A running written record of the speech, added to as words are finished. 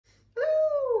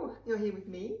You're here with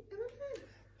me.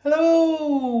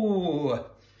 Hello!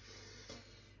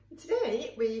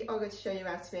 Today we are going to show you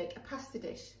how to make a pasta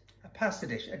dish. A pasta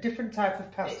dish, a different type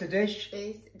of pasta dish. It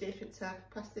is a different type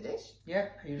of pasta dish. Yeah,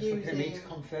 are you just looking at me to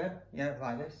confirm? Yeah,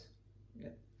 like this. Yeah.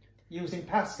 Using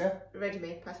pasta.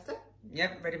 Ready-made pasta.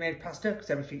 Yeah, ready-made pasta,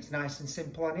 because everything's nice and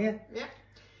simple on here. Yeah.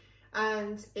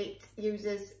 And it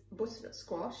uses butternut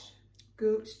squash,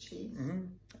 goat cheese,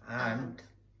 and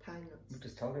pine nuts. We've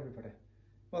just told everybody.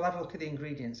 We'll have a look at the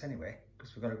ingredients anyway,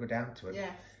 because we've got to go down to it.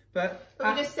 Yes. But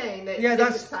we're just saying that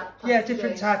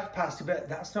different type of pasta, but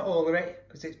that's not all of it,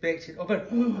 because it's baked in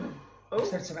oven. I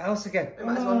said something else again. We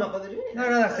might as well not bother doing it. No,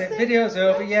 that's it. Video's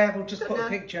over. Yeah, we'll just put a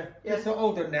picture. Yeah. It's not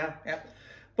all done now. Yeah.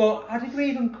 But how did we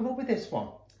even come up with this one?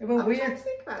 It was weird. I was trying to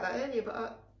think about that earlier,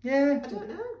 but yeah, I don't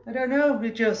know. I don't know. We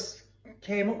just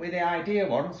came up with the idea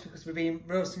once because we've been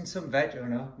roasting some veg. Oh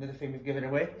no, another thing we've given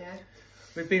away. Yeah.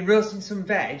 We've been roasting some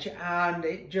veg, and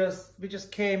we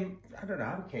just came. I don't know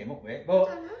how we came up with it,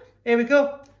 but here we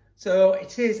go. So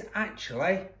it is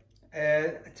actually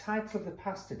the title of the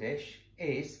pasta dish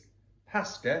is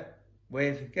pasta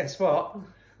with, guess what?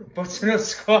 Butternut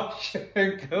squash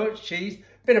and goat cheese,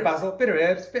 bit of basil, bit of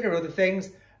herbs, bit of other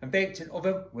things, and baked in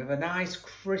oven with a nice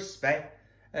crispy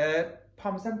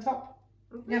parmesan top.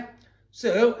 Yeah.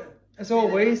 So as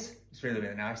always, it's really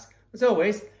nice. As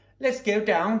always, let's go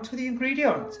down to the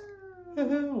ingredients.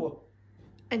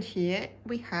 And here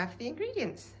we have the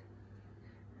ingredients.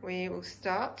 We will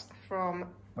start from...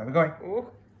 Where are we going?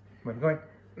 Oh, where are we going?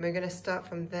 We're going to start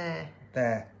from there.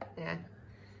 There. Yeah.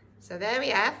 So there we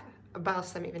have a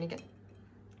balsamic vinegar.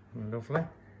 Lovely.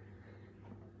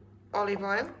 Olive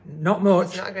oil. Not much.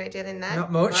 There's not a great deal in there.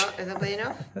 Not much. But lovely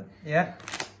enough. Yeah.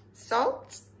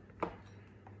 Salt.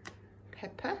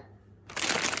 Pepper.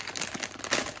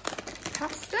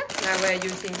 Pasta. Now we're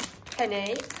using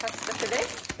penne pasta for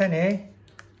this. Penne.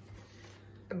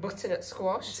 A butternut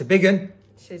squash. It's a big one.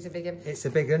 It is a big one. It's a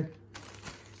big one.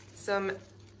 Some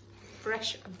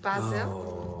fresh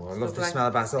basil. Oh, I love the smell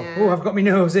of basil. Yeah. Oh, I've got my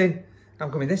nose in.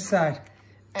 I'm coming this side.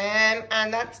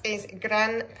 And that is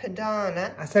gran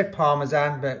padano. I said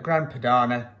parmesan, but gran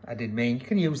padano I did mean. You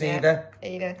can use either.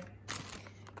 Either.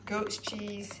 Goat's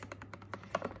cheese.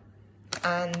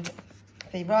 And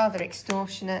the rather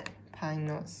extortionate pine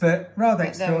nuts. But rather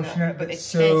extortionate, but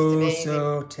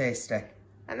so tasty.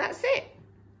 And that's it.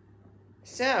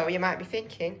 So you might be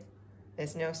thinking,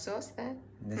 there's no sauce there.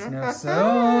 There's no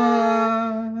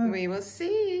sauce. We will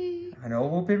see. And all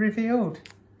will be revealed.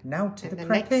 Now to the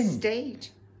prepping. Next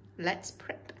stage. Let's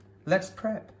prep. Let's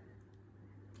prep.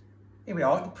 Here we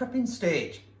are at the prepping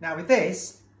stage. Now with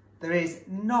this, there is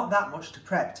not that much to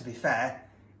prep, to be fair.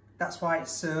 That's why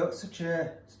it's such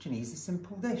an easy,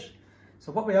 simple dish.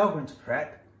 So what we are going to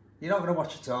prep, you're not going to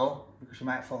watch it all because you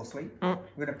might fall asleep.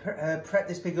 We're going to prep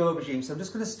this big aubergine. So I'm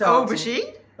just going to start.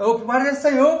 Aubergine? Why did I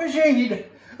say aubergine?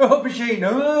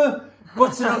 Aubergine.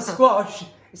 Butternut squash.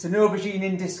 It's an aubergine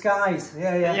in disguise.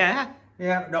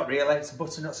 Yeah, not really. It's a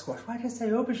butternut squash. Why did I say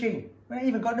aubergine? We ain't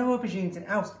even got no aubergines in the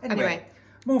house. Anyway,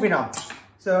 moving on.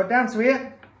 So down to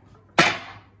here.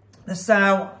 That's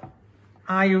how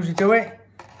I usually do it.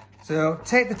 So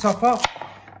take the top off.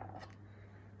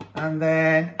 And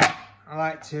then I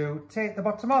like to take the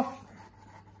bottom off.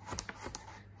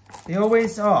 They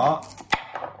always are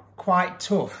quite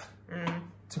tough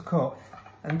to cut.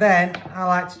 And then I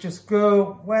like to just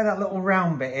go where that little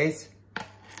round bit is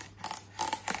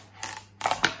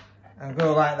and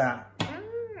go like that.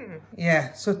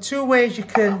 Yeah, so two ways you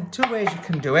can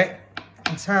do it.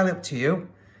 Entirely up to you.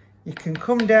 You can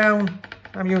come down,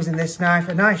 I'm using this knife,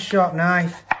 a nice sharp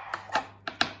knife.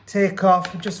 Take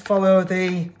off and just follow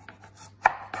the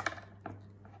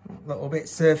little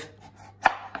bits of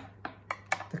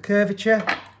the curvature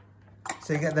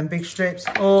so you get them big strips,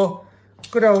 or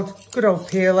good old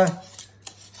peeler.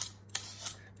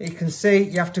 You can see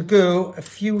you have to go a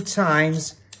few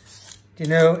times, you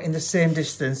know, in the same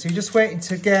distance. So you're just waiting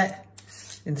to get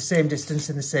in the same distance,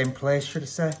 in the same place, should I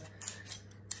say.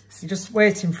 You're just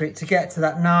waiting for it to get to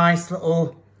that nice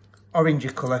little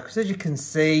orangey colour, because as you can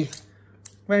see,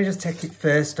 when you just take it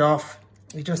first off,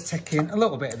 you're just taking a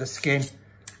little bit of the skin.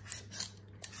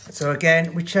 So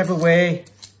again, whichever way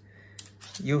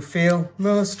you feel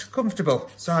most comfortable.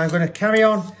 So I'm going to carry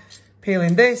on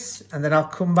peeling this, and then I'll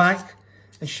come back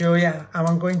and show you how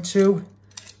I'm going to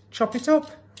chop it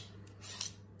up.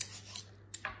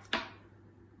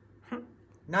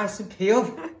 Nice and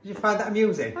peeled. Did you find that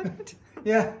amusing?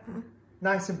 Yeah,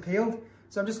 nice and peeled.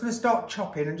 So I'm just going to start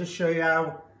chopping and just show you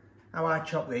how I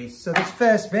chop these. So this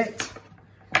first bit,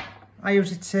 I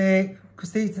usually take,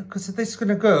 because this is going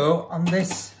to go on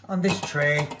this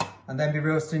tray, and then be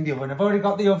roasted in the oven. I've already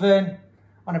got the oven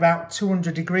on about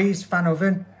 200 degrees, fan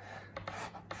oven.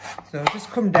 So just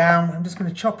come down, I'm just going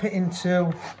to chop it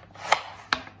into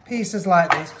pieces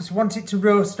like this because we want it to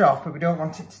roast off, but we don't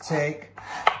want it to take,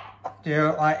 you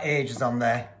know, like ages on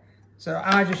there. So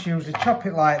I just usually chop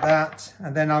it like that,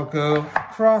 and then I'll go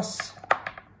across.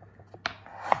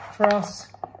 As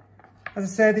I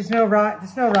say, there's no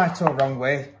right or wrong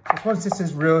way. Because once this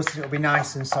is roasted, it'll be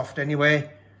nice and soft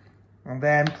anyway. And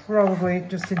then probably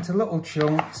just into little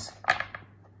chunks.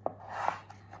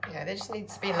 Yeah, they just need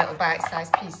to be little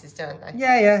bite-sized pieces, don't they?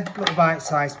 Yeah, little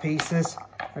bite-sized pieces.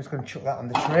 I'm just going to chuck that on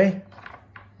the tray.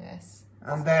 Yes.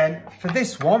 And then for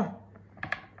this one,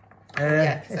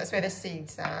 yeah, because that's where the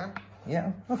seeds are.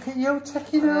 Yeah, look at you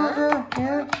taking over.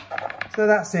 Yeah. So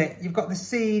that's it. You've got the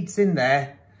seeds in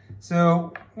there.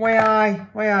 So way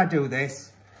I do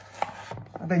this,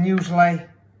 I then usually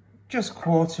just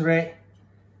quarter it,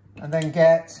 and then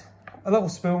get a little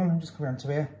spoon. I'm just coming onto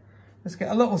here. Let's get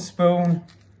a little spoon.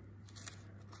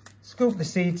 Scoop the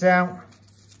seeds out.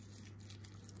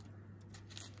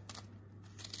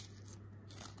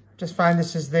 Just find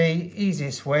this is the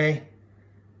easiest way.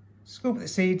 Scoop the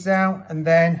seeds out, and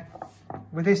then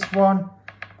with this one,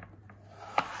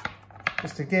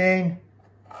 just again,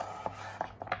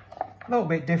 a little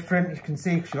bit different. You can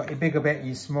see because you've got your bigger bit,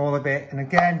 your smaller bit, and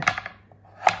again,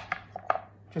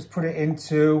 just put it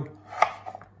into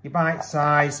your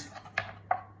bite-sized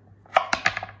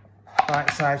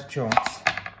chunks.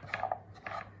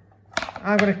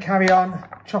 I'm going to carry on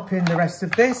chopping the rest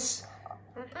of this,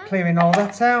 clearing all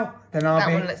that out. Then I'll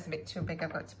that one looks a bit too big,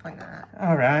 I've got to point that out.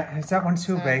 All right, is that one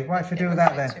too big? What if I do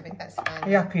that then? Too big, that's fine. Are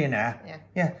you happy now? Yeah.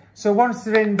 Yeah. So once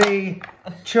they're in the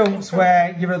chunks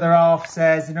where your other half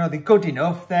says, you know, they're good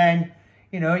enough, then,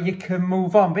 you know, you can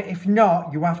move on. But if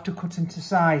not, you have to cut them to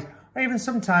size. Or even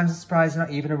sometimes, it's surprising,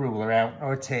 not even a ruler out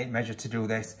or a tape measure to do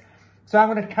this. So I'm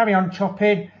going to carry on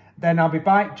chopping. Then I'll be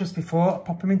back just before I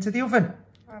pop them into the oven.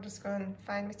 I'll just go and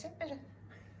find my tape measure.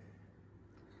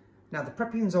 Now the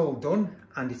prepping's all done,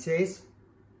 and it is.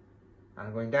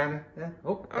 I'm going down,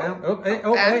 up, down,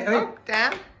 up,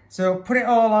 down. So put it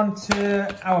all onto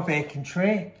our baking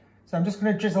tray. So I'm just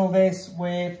going to drizzle this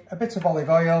with a bit of olive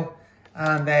oil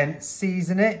and then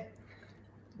season it.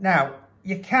 Now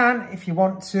you can, if you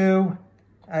want to,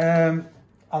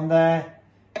 on there,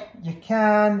 you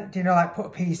can, do you know, like put a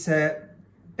piece of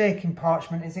baking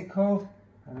parchment, is it called?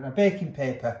 I don't know, baking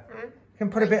paper. You can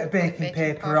put a bit of baking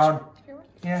paper on.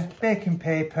 Yeah, baking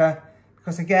paper,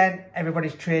 because again,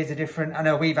 everybody's trays are different. I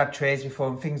know we've had trays before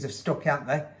and things have stuck, haven't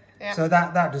they? Yeah. So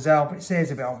that does help. It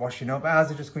saves a bit on washing up, but ours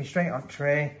are just going straight on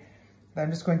tray. Then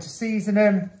I'm just going to season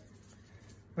them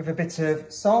with a bit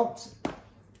of salt,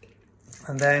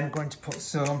 and then going to put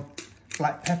some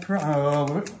black pepper on.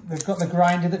 Oh, they've got the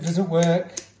grinder that doesn't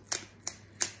work.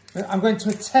 I'm going to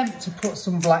attempt to put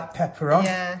some black pepper on.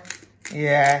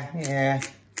 Yeah.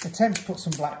 Attempt to put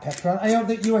some black pepper on. I hope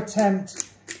that you attempt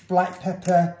black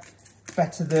pepper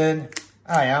better than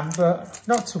I am, but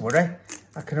not to worry.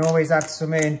 I can always add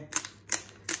some in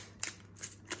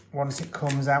once it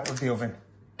comes out of the oven.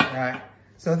 Right.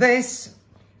 So this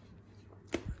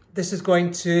is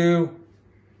going to...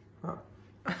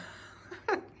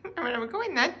 Where are we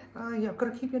going then? Oh yeah, I've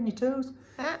got to keep you on your toes.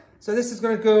 Yeah. So this is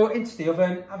going to go into the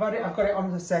oven. I've got it on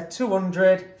the set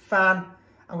 200 fan.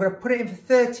 I'm going to put it in for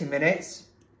 30 minutes.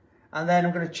 And then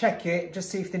I'm going to check it, just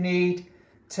see if they need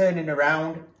turning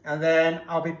around. And then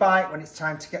I'll be back when it's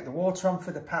time to get the water on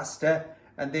for the pasta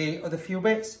and the other few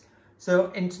bits.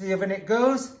 So into the oven it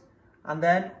goes, and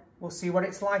then we'll see what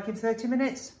it's like in 30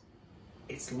 minutes.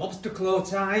 It's lobster claw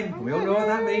time. We all know what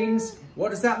that means.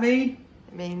 What does that mean?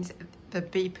 It means the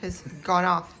beep has gone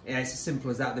off. Yeah, it's as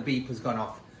simple as that. The beep has gone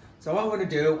off. So what I'm going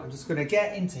to do, I'm just going to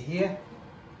get into here,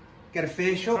 get a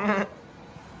facial.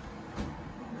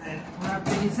 Then grab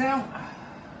these out,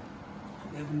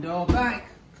 the oven door back,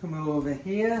 come over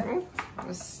here, have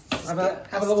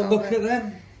a little look at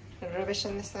them. The rubbish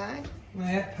on the side.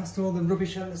 Yeah, past all the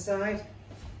rubbish on the side,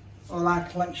 all our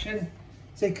collection.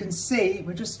 So you can see,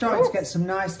 we're just starting to get some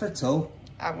nice little...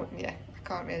 I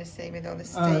can't really see with all the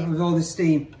steam. With all the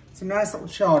steam. Some nice little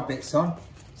charred bits on.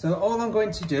 So all I'm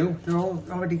going to do, they're all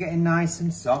already getting nice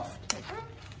and soft,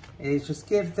 is just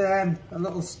give them a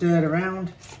little stir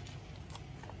around.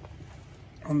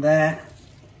 On there,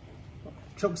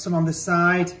 chuck some on the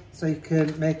side so you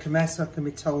can make a mess so it can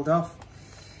be told off.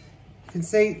 You can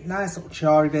see nice little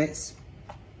charry bits,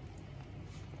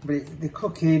 but they're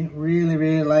cooking really,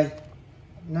 really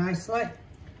nicely.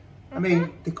 I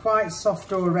mean, they're quite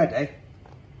soft already.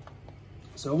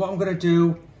 So what I'm going to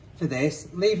do for this,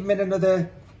 leave them in another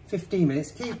 15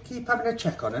 minutes. Keep having a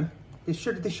check on them. They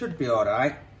should be all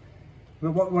right.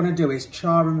 But what we want to do is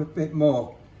char them a bit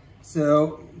more.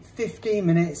 So 15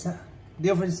 minutes. The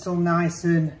oven's still nice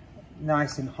and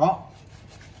hot.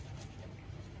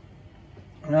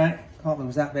 All right, can't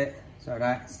lose that bit. It's all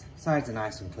right. Sides are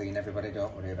nice and clean. Everybody,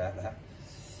 don't worry about that.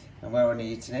 And we're only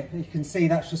eating it. You can see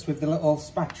that's just with the little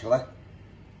spatula.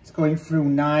 It's going through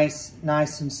nice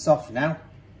and soft now.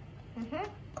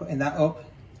 Cutting that up.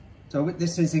 So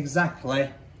this is exactly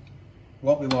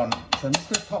what we want. So I'm just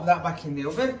going to pop that back in the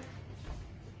oven.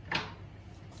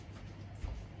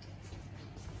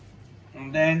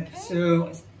 And then,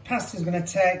 so pasta's going to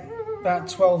take about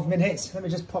 12 minutes. Let me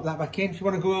just pop that back in. If you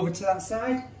want to go over to that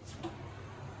side.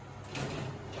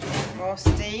 More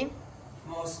steam.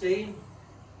 More steam.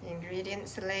 The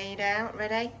ingredients are laid out,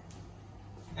 ready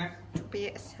Yeah. to be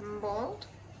assembled.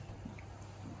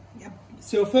 Yep.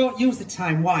 So if you use the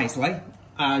time wisely,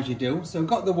 as you do. So I've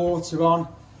got the water on.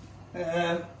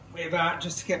 We're about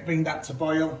just to bring that to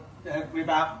boil. We're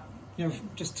about, you know,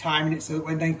 just timing it so that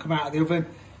when they come out of the oven,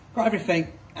 got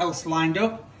everything else lined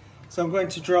up. So I'm going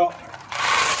to drop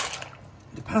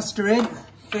the pasta in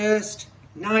first.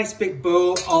 Nice big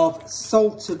bowl of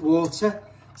salted water,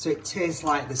 so it tastes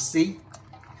like the sea.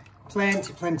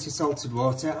 Plenty salted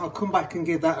water. I'll come back and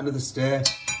give that another stir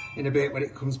in a bit when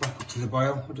it comes back up to the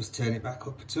boil. I'll just turn it back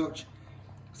up a touch.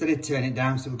 Because I did turn it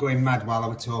down, so we're going mad while I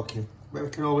was talking. But we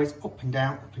can always up and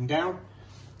down, up and down.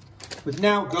 We've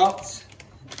now got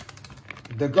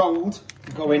the gold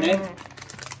going in.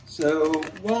 So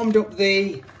warmed up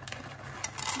the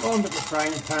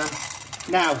frying pan.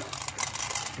 Now,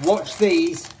 watch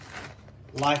these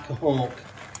like a hawk.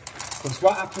 Because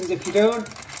what happens if you don't?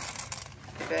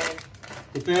 They burn.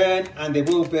 They burn, and they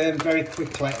will burn very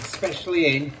quickly,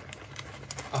 especially in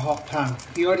a hot pan.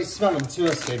 You already smell them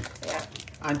toasting. Yeah.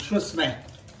 And trust me,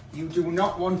 you do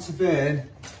not want to burn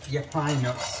your pine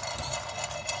nuts.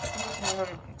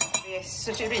 It's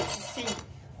such a bit, you can see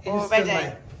Instantly.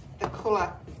 already the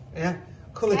colour. Yeah,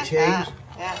 colour Like change. that.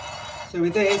 Yeah. So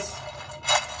with this,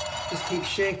 just keep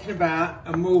shaking about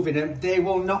and moving them. They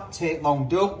will not take long.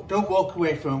 Don't walk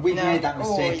away from them. We've made that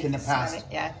mistake in the past. It,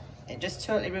 yeah, it just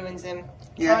totally ruins them.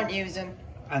 Yeah. Can't use them.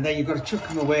 And then you've got to chuck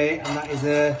them away, and that is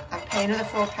And pay another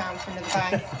 £4 for another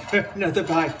bag. another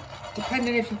bag.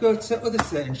 Depending if you go to other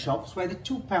certain shops where they're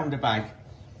 £2 a bag.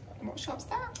 What shop's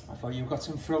that? I thought you got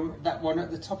them from that one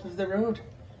at the top of the road.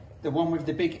 The one with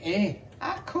the big A.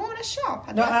 Our corner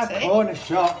shop. Not our corner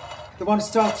shop. The one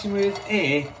starting with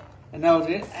A and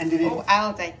ended in... Oh,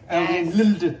 Aldi.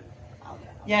 Ended in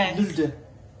Yes. Lilde.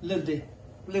 Yes.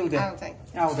 Lilde. Aldi.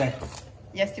 Aldi.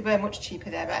 Yes, they were much cheaper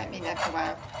there, but I haven't been there for a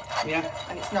while. Yeah.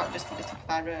 And it's not just at the top of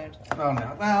our road. Oh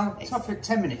no. Well, it's top of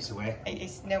 10 minutes away.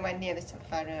 It's nowhere near the top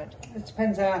of our road. It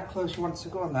depends how close you want to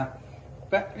go on that.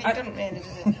 But It doesn't really,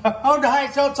 does it? oh no,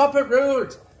 it's on top of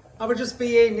road. I would just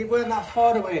be in, it weren't that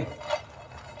far away.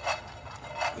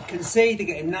 You can see they're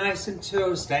getting nice and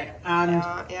toasty, and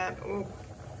yeah. Ooh,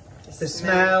 the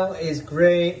smell is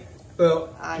great.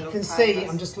 But I you love can see pies.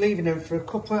 I'm just leaving them for a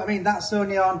couple of, I mean, that's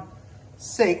only on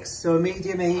 6, so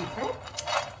medium heat.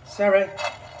 Sorry,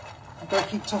 I've got to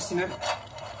keep tossing them.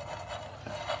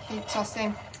 Keep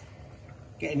tossing.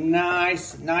 Getting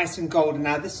nice and golden.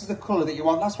 Now this is the colour that you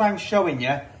want. That's why I'm showing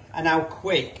you and how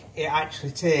quick it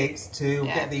actually takes to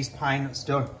get these pine nuts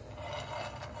done.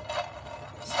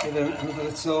 Just give them another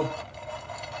little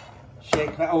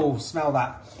shake. Oh, smell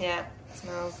that. Yeah, it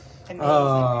smells amazing.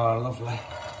 Oh, lovely.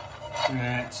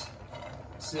 Right.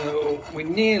 So we're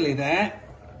nearly there.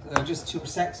 So just 2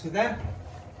 secs with them.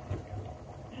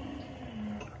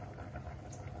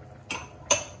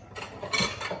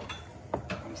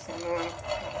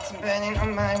 Some burning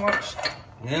on my watch.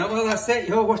 Yeah, well that's it.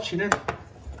 You're watching them.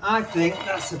 I think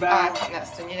that's I about... think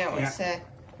that's done. You don't want to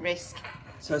risk.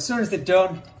 So as soon as they're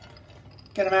done,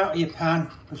 get them out of your pan,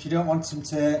 because you don't want them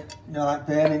to, you know, like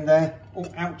burning there. Oh,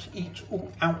 ouch, each, oh,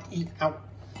 out, eat, out.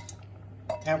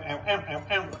 Out, out, out,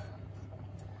 out, out.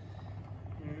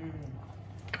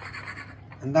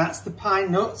 And that's the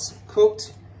pine nuts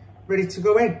cooked, ready to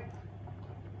go in.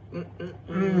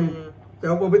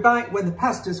 So we'll be back when the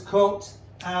pasta's cooked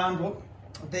and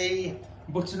the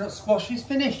butternut squash is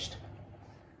finished.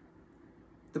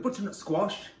 The butternut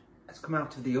squash has come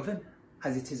out of the oven,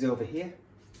 as it is over here.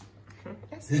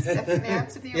 Yes, it's definitely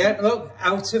out of the oven. Yeah, look,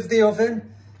 out of the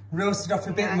oven, roasted off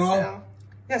a bit more.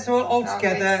 Yeah, so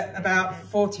altogether about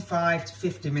 45 to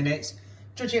 50 minutes.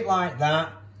 Judge it like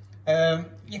that.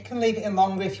 You can leave it in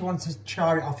longer if you want to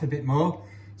char it off a bit more.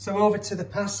 So over to the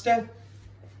pasta.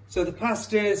 So the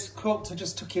pasta's cooked. I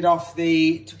just took it off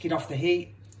the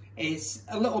heat. It's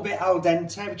a little bit al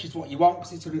dente, which is what you want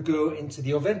because it's going to go into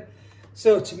the oven.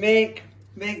 So to make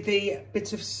make the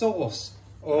bit of sauce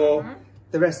or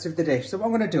the rest of the dish. So what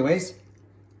I'm going to do is,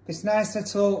 this nice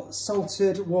little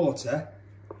salted water,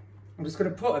 I'm just going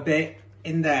to put a bit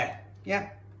in there. Yeah.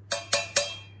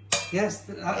 Yes,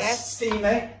 that's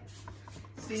steamy.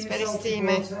 It's very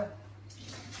steamy. Water.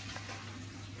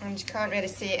 And you can't really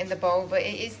see it in the bowl, but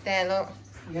it is there, look.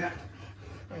 Yeah.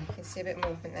 You can see a bit of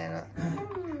movement there, look.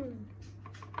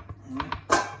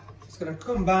 It's going to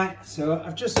come back. So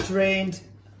I've just drained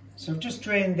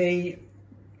the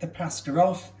pasta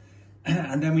off,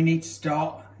 and then we need to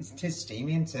start. It is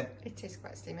steamy, isn't it? It is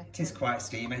quite steamy. It is quite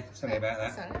steamy. Sorry about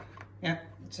that. Sorry. Yeah.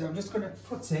 So I'm just going to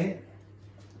put in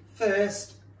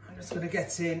first. I'm just going to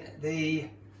get in the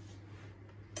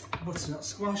butternut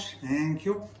squash. Thank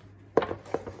you.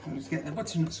 I'll just get the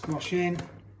butternut squash in.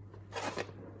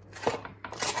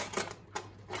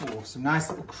 Oh, some nice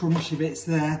little crunchy bits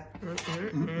there.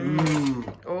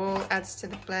 All adds to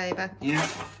the flavour. Yeah.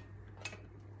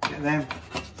 Get them.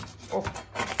 Oh.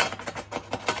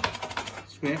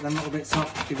 Scrape them little bits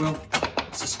off, if you will.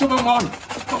 It's a stubborn one.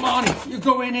 Come on, you're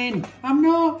going in. I'm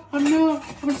not.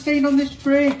 I'm staying on this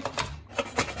tray.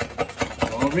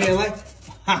 Oh, really?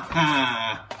 Ha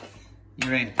ha.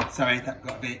 You're in. Sorry, that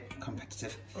got a bit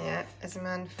competitive. Yeah, as a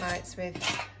man fights with...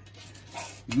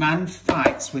 Man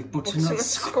fights with butternut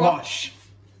squash.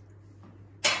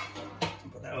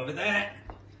 Put that over there.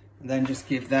 And then just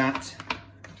give that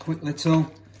a quick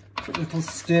little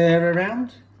stir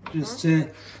around. Just to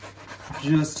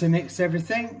mix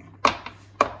everything.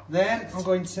 Then I'm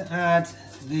going to add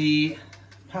the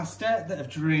pasta that I've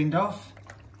drained off.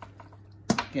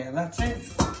 Get that in.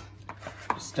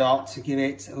 Start to give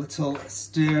it a little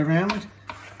stir around.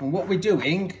 And what we're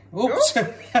doing... Oops!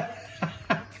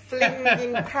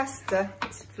 Flinging pasta.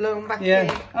 It's flown back in.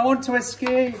 Yeah, I want to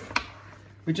escape.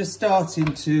 We're just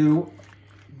starting to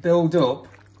build up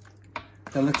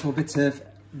the little bit of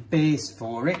base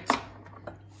for it.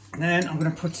 And then I'm going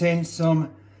to put in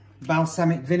some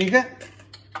balsamic vinegar.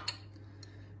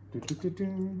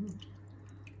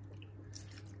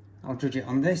 I'll judge it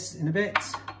on this in a bit.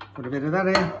 Put a bit of that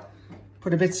in.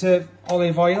 Put a bit of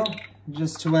olive oil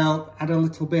just to help add a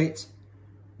little bit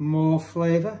more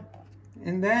flavour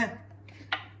in there.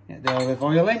 Get the olive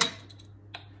oil in.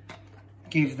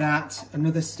 Give that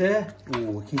another stir.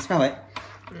 Oh, can you smell it?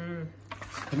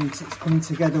 It's coming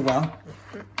together well.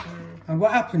 And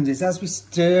what happens is, as we're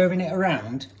stirring it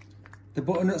around, the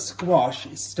butternut squash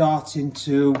is starting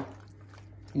to,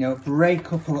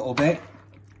 break up a little bit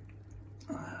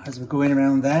as we're going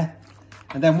around there.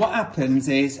 And then what happens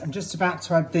is, I'm just about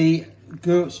to add the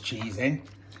goat's cheese in.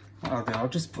 What I'll do, I'll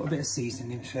just put a bit of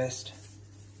seasoning in first.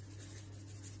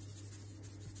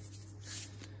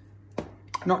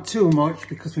 Not too much,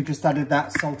 because we just added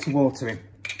that salty water in.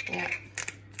 Yeah.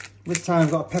 This time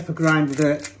I've got a pepper grinder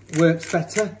that works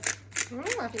better. Oh,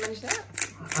 how have you managed that?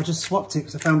 I just swapped it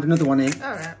because I found another one in.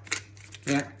 All right.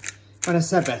 Yeah. When I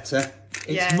say better,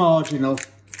 it's marginal.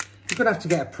 You're going to have to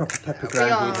get a proper pepper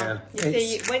grinder. You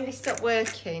see, when they stop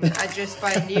working, I just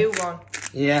buy a new one.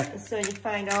 Yeah. And so you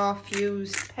find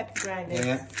fused pepper grinders.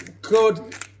 Yeah.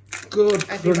 Good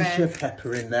crunch of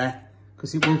pepper in there,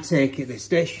 because it will take it, this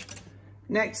dish.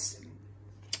 Next,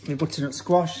 the butternut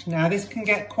squash. Now, this can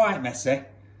get quite messy.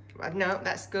 No,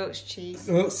 that's goat's cheese.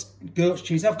 Goat's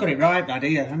cheese. I've got it right,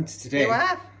 Maddie, haven't I, today? You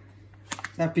have?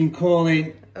 I've been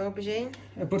calling aubergine.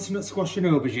 A butternut squash and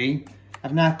aubergine.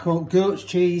 I've now called goat's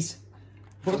cheese,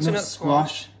 butternut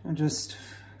squash. And just...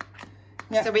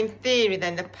 Yeah. So in theory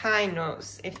then, the pine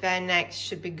nuts, if they're next,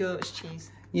 should be goat's cheese.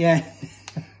 Yeah.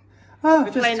 Oh,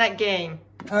 we're playing that game.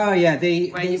 Oh yeah,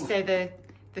 where you say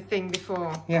the thing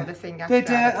before, or the thing after. Did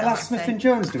Alas Smith and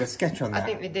Jones do a sketch on that? I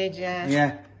think they did, yeah.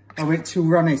 Yeah. Oh wait, 2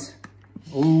 Ronnies.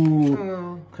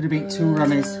 Ooh. Could have been 2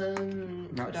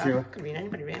 Ronnies. Not sure. Could have been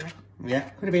anybody really. Yeah,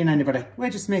 could have been anybody. We're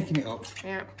just making it up.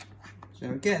 Yeah.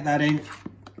 So get that in.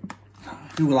 I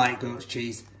do like goat's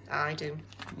cheese. I do.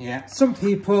 Yeah. Some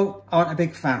people aren't a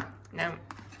big fan. No.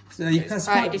 So you can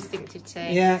quite a distinctive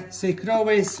taste. Yeah. So you could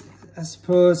always, I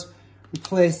suppose,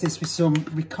 replace this with some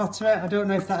ricotta. I don't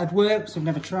know if that'd work, because I've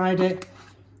never tried it.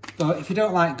 But if you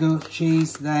don't like goat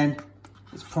cheese, then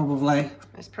it's probably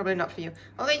not for you.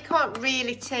 Although you can't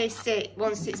really taste it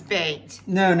once it's baked.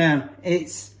 No,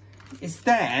 it's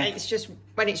there. It's just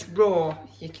when it's raw,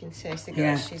 you can taste the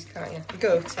goat cheese, can't you?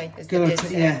 Goatee, as they did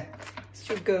say. Yeah. It's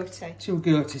too goatee. Too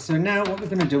goatee. So now what we're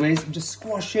going to do is, I'm just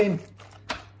squashing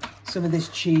some of this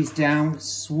cheese down,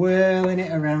 swirling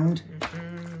it around,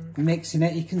 mixing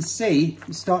it. You can see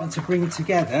it's starting to bring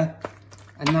together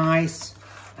a nice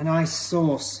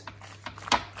sauce.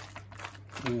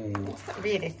 Ooh. It's not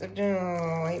really.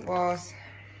 No, it was.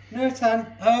 No, Tan.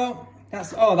 Oh,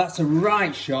 That's a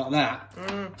right shot, that.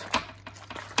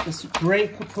 Just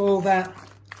break up all that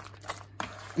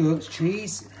goat's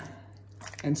cheese.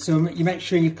 And so you make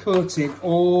sure you're coating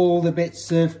all the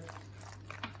bits of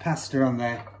pasta on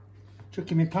there.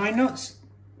 Chuck in my pine nuts.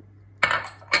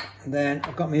 And then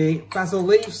I've got my basil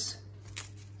leaves.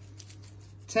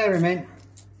 Tear them in.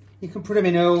 You can put them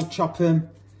in whole, chop them,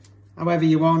 however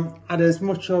you want. Add as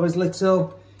much or as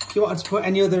little. If you wanted to put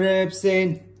any other herbs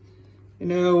in, you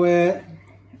know,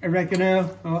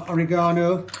 oregano or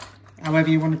oregano, however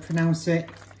you want to pronounce it,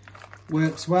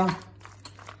 works well.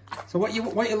 So what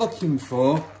you're looking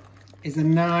for is a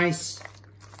nice,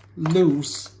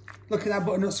 loose, look at that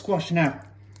butternut squash now.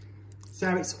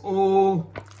 So it's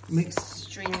all mixed,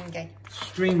 stringy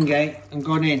and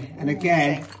gone in. And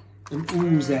again, an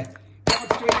oozy. Don't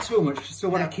want to do it too much, you still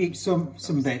want to keep some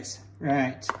bits.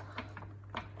 Right,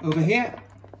 over here.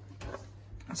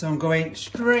 So I'm going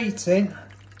straight in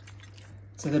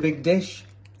to the big dish.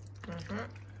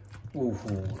 Oh,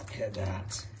 look at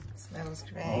that. Smells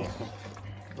great.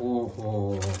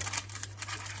 Oh.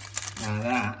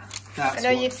 Now that's I know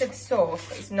you've said sauce,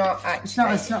 but it's not actually. It's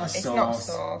not a sauce. It's not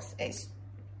sauce.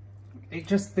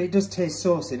 It does taste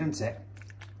saucy, doesn't it?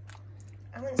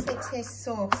 I wouldn't say it tastes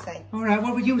saucy. All right,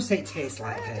 what would you say it tastes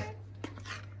like?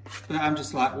 But I'm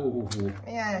just like,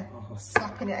 Yeah,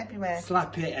 slapping it everywhere.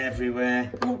 Slap it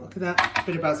everywhere. Oh, look at that.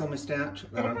 Bit of basil missed out.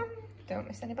 Chuck that on. Don't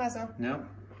miss any basil. No.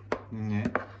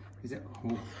 Is it?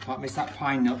 Oh, can't miss that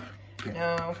pine nut.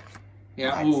 No.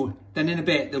 Yeah, right. Then in a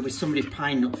bit there'll be somebody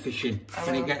pine nut fishing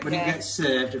when it gets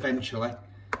served eventually.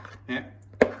 Yeah.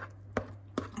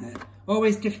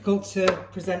 Always difficult to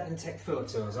present and take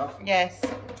photos of. Yes.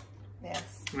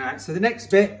 Right, so the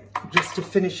next bit, just to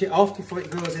finish it off before it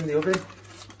goes in the oven.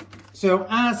 So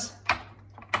as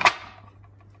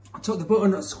I took the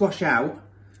butternut squash out,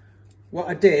 what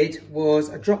I did was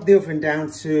I dropped the oven down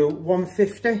to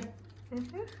 150.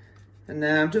 And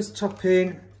now I'm just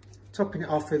topping it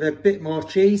off with a bit more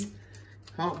cheese.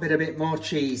 A bit more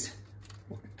cheese.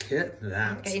 Look at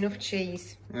that. Get enough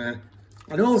cheese.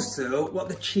 And also, what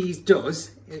the cheese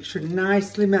does, it should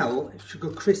nicely melt. It should go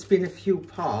crispy in a few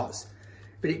parts,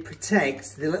 but it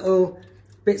protects the little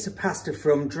bits of pasta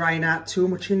from drying out too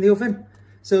much in the oven.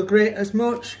 So grate as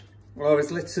much or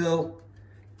as little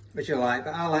as you like,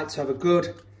 but I like to have a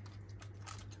good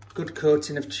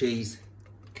coating of cheese.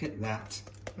 Look at that.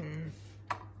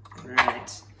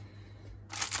 Right.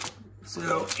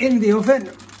 So in the oven,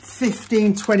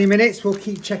 15-20 minutes, we'll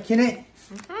keep checking it.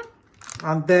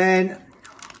 And then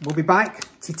we'll be back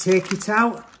to take it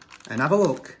out and have a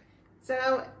look.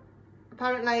 So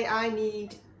apparently I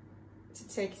need to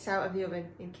take it out of the oven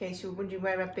in case you're wondering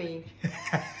where I've been.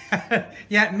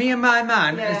 Yeah, me and my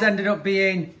man has ended up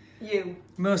being you.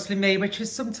 Mostly me, which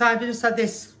is sometimes I just had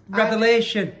this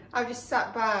revelation. I've just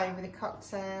sat by with a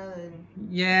cocktail and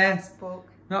nice book.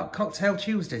 Not Cocktail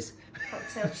Tuesdays.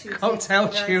 Cocktail Tuesdays. Cocktail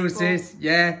Tuesdays,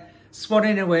 yeah.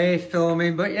 Swanning away,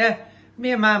 filming, but yeah,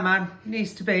 me and my man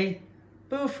needs to be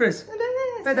both for us.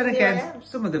 But then again,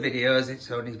 some of the videos it's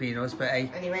only been us, but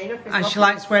hey. Anyway, and she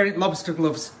likes wearing lobster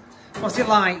gloves. What's it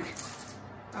like?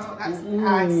 Oh, that's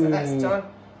nice. So that's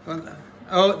done.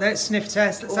 Oh, let's sniff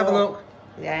test. Let's have a look.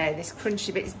 Yeah, this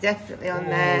crunchy bit's definitely on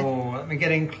there. Oh, let me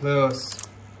get in close.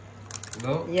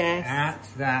 Look at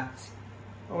that.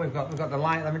 Oh, we've got the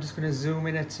light. I'm just going to zoom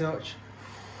in a touch.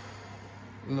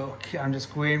 Look, I'm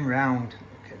just going round.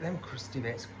 Look at them crusty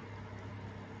bits.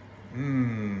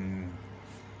 And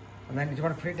then do you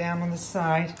want to put it down on the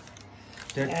side?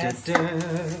 Yes.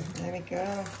 There we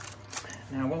go.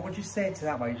 Now, what would you say to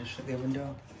that while you just shut the oven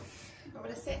door? What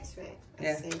would I say to it?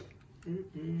 Let's see.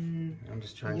 I'm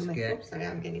just trying to get... Sorry,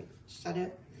 I'm getting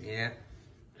shadowed. Yeah,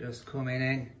 just coming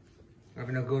in,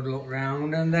 having a good look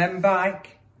round and then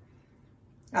back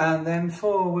and then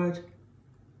forward.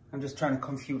 I'm just trying to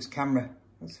confuse camera.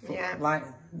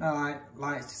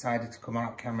 Lights decided to come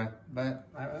on camera, but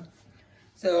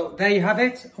so there you have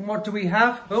it. And what do we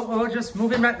have? Oh, just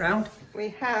moving back round. We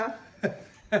have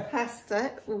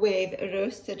pasta with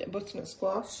roasted butternut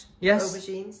squash. Yes.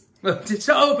 Aubergines. It's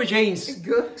aubergines.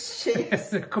 Goat's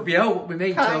cheese. It could be out with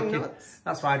me talking. Nuts.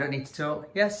 That's why I don't need to talk.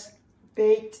 Yes.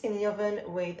 Baked in the oven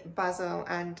with basil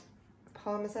and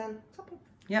parmesan topping.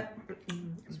 Yep.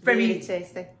 It's really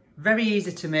tasty. Very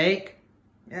easy to make.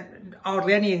 Yeah,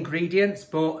 hardly any ingredients,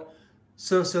 but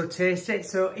so tasty.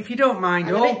 So if you don't mind,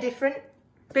 and a bit different.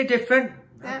 Bit different.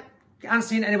 Yeah. You haven't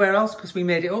seen it anywhere else because we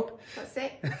made it up. That's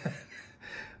it.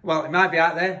 Well, it might be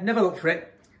out there. Never look for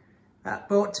it.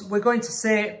 But we're going to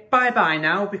say bye-bye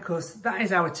now because that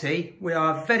is our tea. We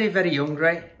are very, very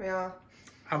hungry. We are.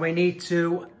 And we need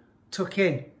to tuck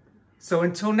in. So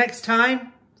until next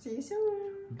time. See you soon.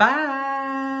 Bye.